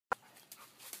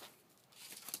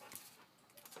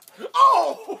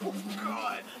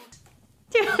God.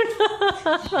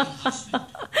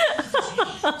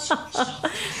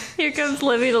 Here comes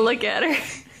Livy to look at her.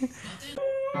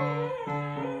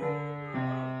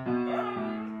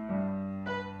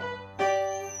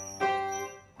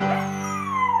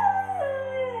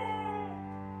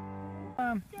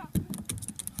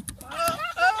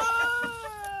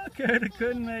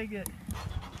 Couldn't make it.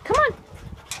 Come on.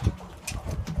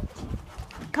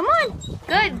 Come on.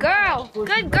 Good girl.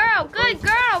 Good girl. Good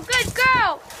girl. Good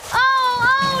girl.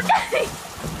 Oh,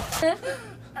 nice.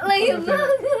 We'll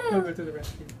go to the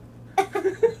rescue.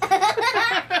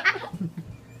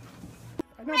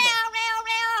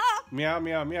 Meow,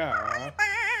 meow, meow.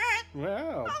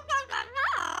 Well,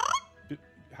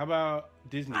 how about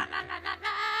Disney?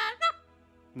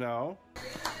 No.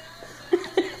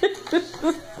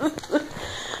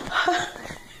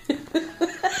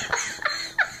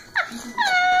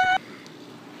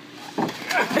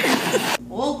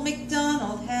 Old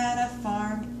MacDonald had a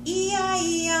farm,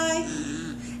 E-I-E-I,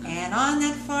 and on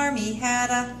that farm he had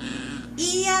a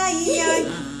E-I-E-I,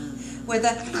 with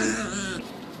a...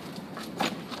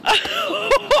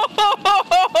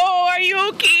 Are you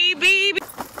okay, baby?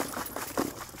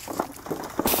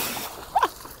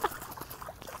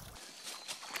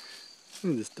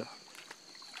 This dog.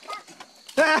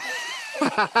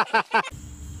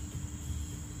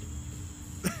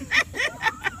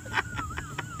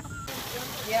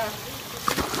 Yeah.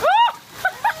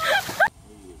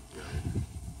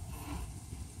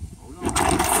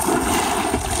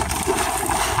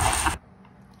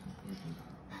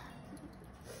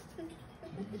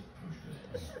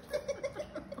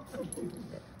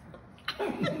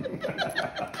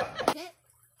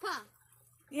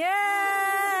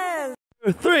 Yes!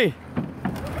 3.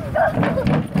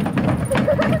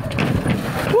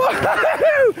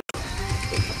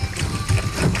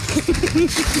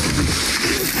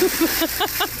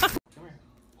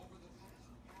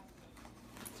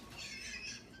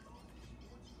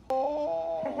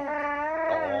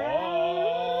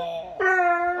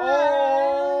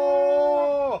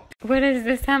 What is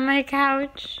this on my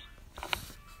couch?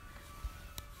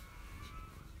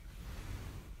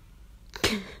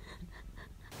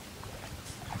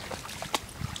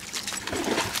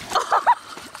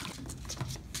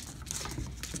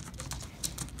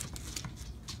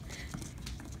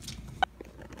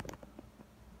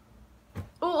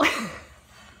 Oh.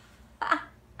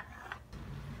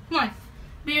 Come on,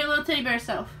 be your little teddy bear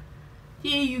self.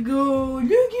 Here you go.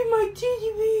 Look at my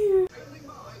teddy bear.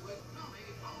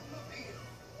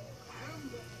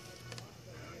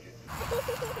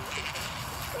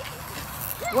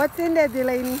 What's in there,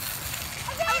 Delaney?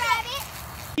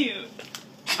 Cute.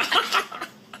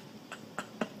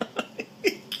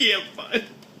 Can't find.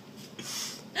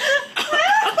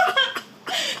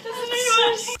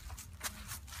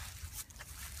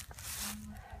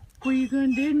 What are you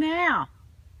gonna do now?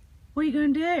 What are you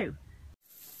gonna do?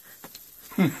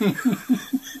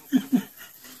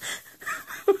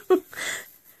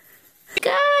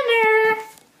 Gunner!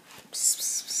 Psst,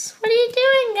 psst, psst. What are you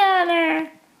doing,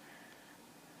 Gunner?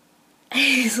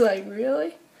 He's like,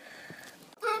 really?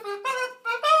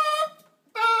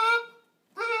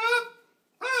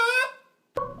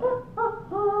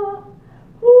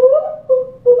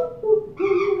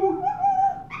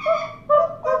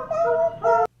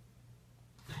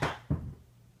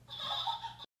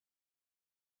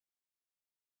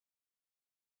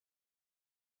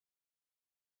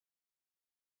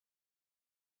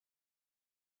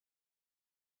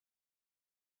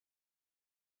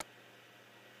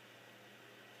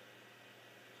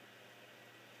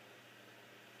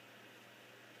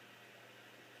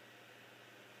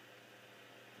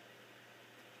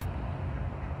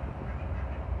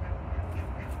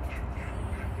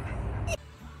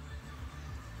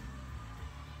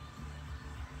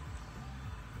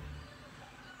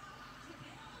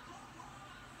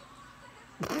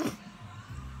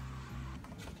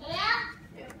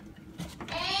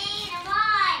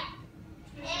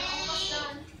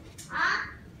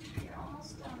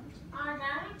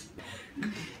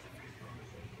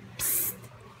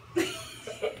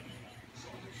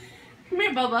 Come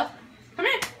here, Bubba. Come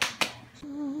here.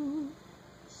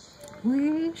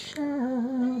 We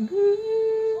shall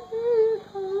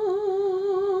behold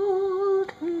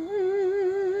him.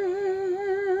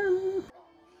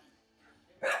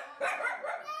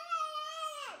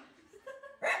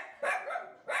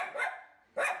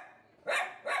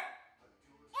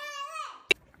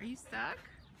 Are you stuck?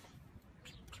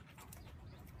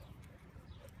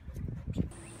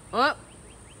 Oh,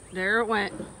 there it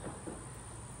went.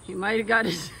 He might have got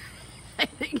his, I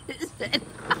think his head.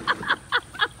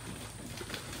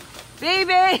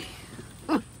 Baby!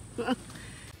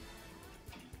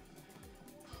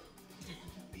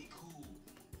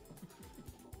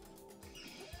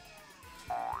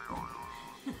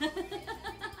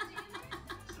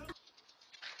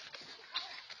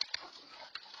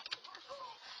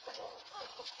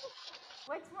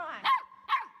 What's wrong?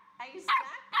 Are you stuck?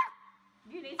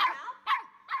 Do you need help?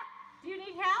 Do you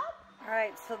need help? All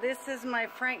right, so this is my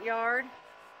front yard,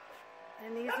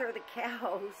 and these are the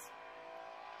cows.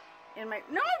 And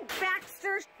no,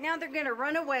 Baxter! Now they're gonna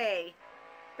run away.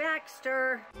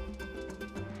 Baxter.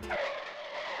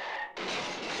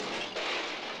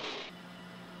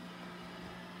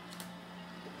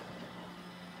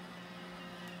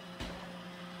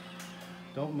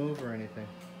 Don't move or anything.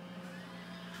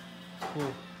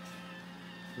 Cool.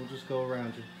 We'll just go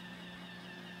around you.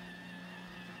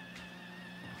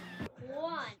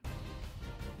 1.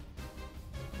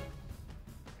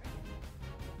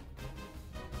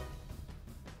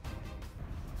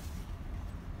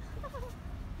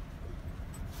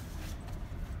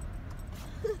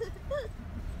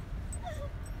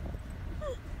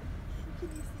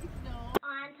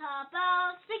 On top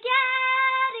of spaghetti,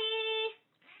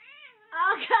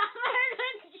 all covered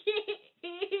with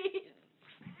cheese.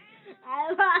 I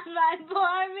lost my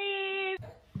poor me.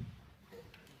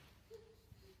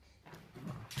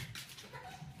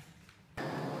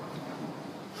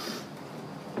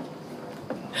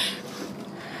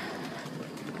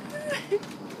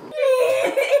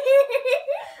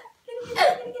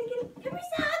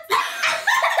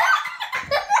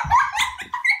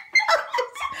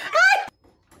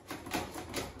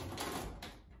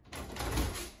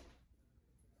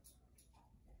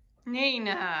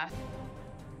 Nina.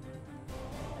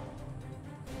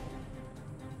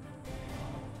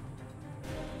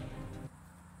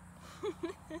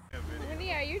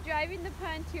 Honey, are you driving the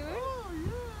pontoon? Oh,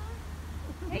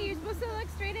 yeah. Hey, you're supposed to look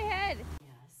straight ahead.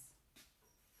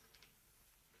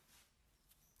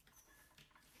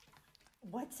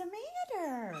 What's the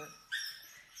matter?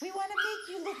 We want to make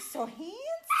you look so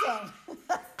handsome.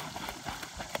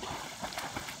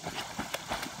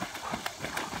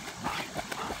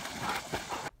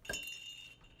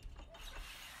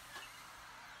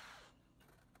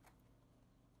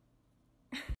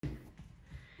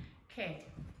 Okay,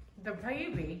 the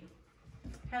baby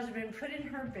has been put in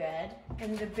her bed,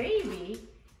 and the baby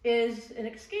is an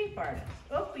escape artist.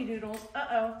 Oopie doodles,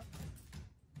 uh-oh.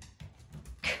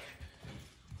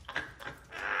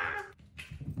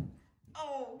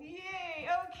 Oh, yay,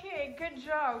 okay, good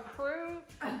job, crew.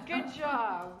 Good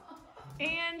job.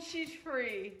 And she's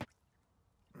free.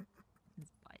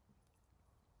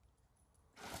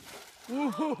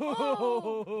 Whoa.